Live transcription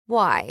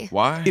Why?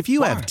 Why? If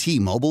you have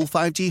T-Mobile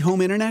 5G home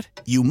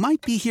internet, you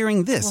might be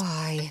hearing this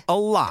Why? a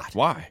lot.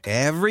 Why?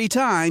 Every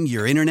time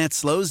your internet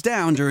slows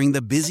down during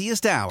the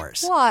busiest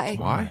hours. Why?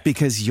 Why?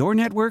 Because your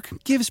network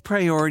gives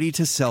priority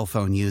to cell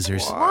phone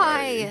users.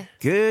 Why?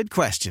 Good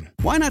question.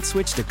 Why not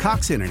switch to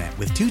Cox Internet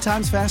with 2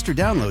 times faster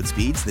download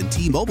speeds than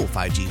T-Mobile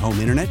 5G home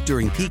internet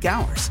during peak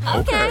hours?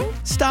 Okay.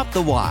 Stop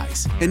the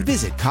whys and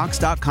visit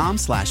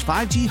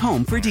cox.com/5G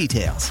home for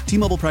details.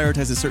 T-Mobile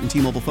prioritizes certain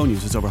T-Mobile phone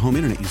users over home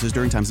internet users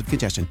during times of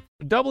congestion.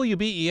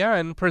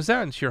 WBEN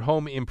presents your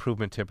home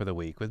improvement tip of the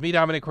week. With me,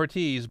 Dominic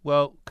Ortiz.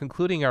 Well,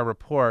 concluding our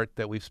report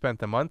that we've spent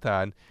the month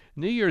on,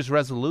 New Year's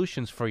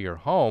resolutions for your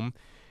home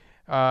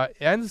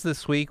ends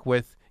this week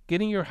with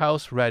getting your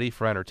house ready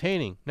for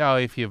entertaining. Now,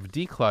 if you've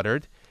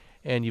decluttered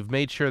and you've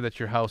made sure that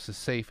your house is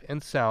safe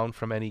and sound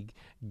from any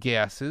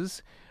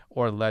gases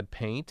or lead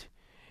paint,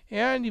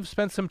 and you've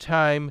spent some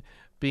time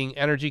being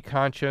energy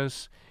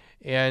conscious,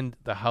 and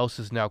the house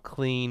is now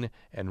clean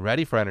and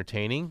ready for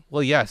entertaining.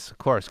 Well, yes, of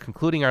course,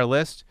 concluding our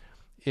list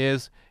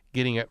is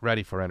getting it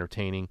ready for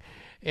entertaining.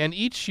 And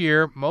each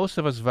year, most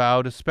of us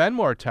vow to spend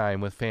more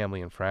time with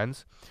family and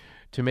friends.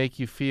 To make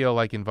you feel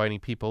like inviting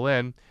people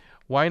in,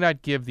 why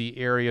not give the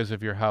areas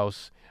of your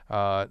house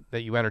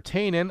that you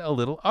entertain in a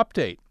little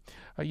update?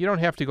 You don't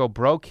have to go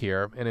broke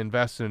here and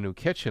invest in a new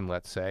kitchen,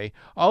 let's say.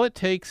 All it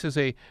takes is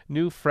a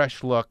new,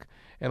 fresh look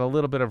and a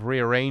little bit of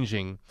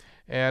rearranging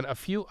and a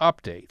few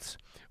updates.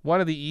 One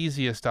of the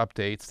easiest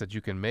updates that you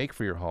can make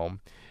for your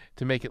home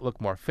to make it look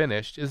more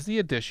finished is the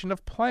addition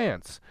of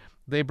plants.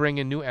 They bring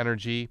in new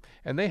energy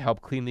and they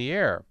help clean the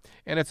air.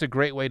 And it's a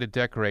great way to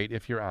decorate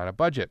if you're on a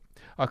budget.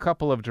 A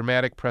couple of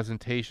dramatic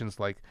presentations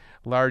like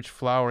large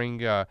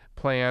flowering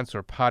plants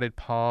or potted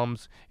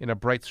palms in a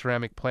bright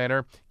ceramic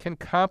planter can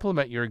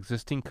complement your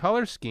existing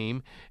color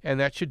scheme, and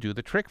that should do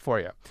the trick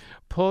for you.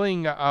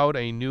 Pulling out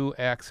a new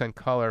accent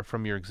color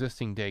from your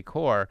existing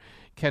decor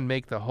can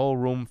make the whole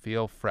room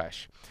feel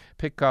fresh.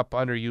 Pick up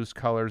underused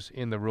colors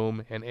in the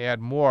room and add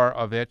more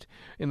of it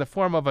in the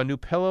form of a new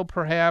pillow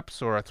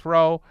perhaps, or a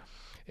throw.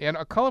 And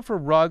a colorful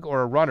rug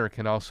or a runner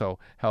can also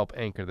help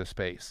anchor the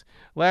space.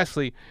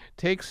 Lastly,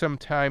 take some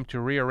time to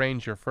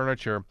rearrange your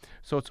furniture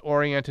so it's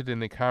oriented in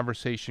the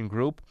conversation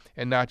group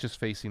and not just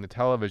facing the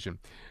television.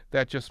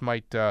 That just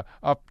might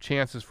up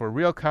chances for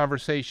real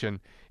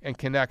conversation and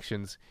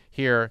connections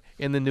here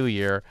in the new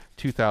year,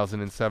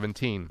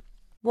 2017.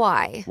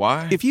 Why?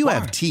 Why? If you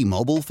have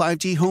T-Mobile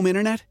 5G home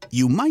internet,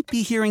 you might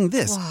be hearing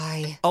this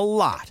Why? a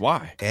lot.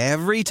 Why?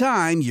 Every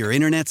time your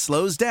internet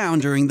slows down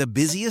during the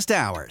busiest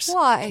hours.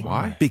 Why?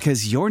 Why?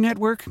 Because your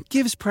network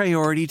gives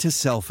priority to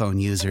cell phone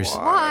users.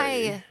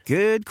 Why?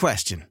 Good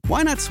question.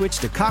 Why not switch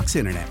to Cox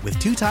Internet with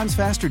 2 times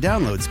faster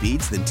download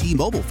speeds than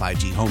T-Mobile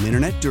 5G home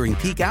internet during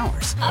peak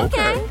hours?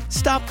 Okay.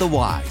 Stop the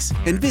whys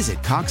and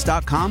visit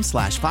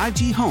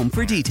cox.com/5G home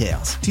for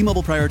details.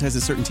 T-Mobile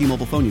prioritizes certain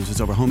T-Mobile phone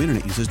users over home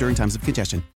internet users during times of congestion.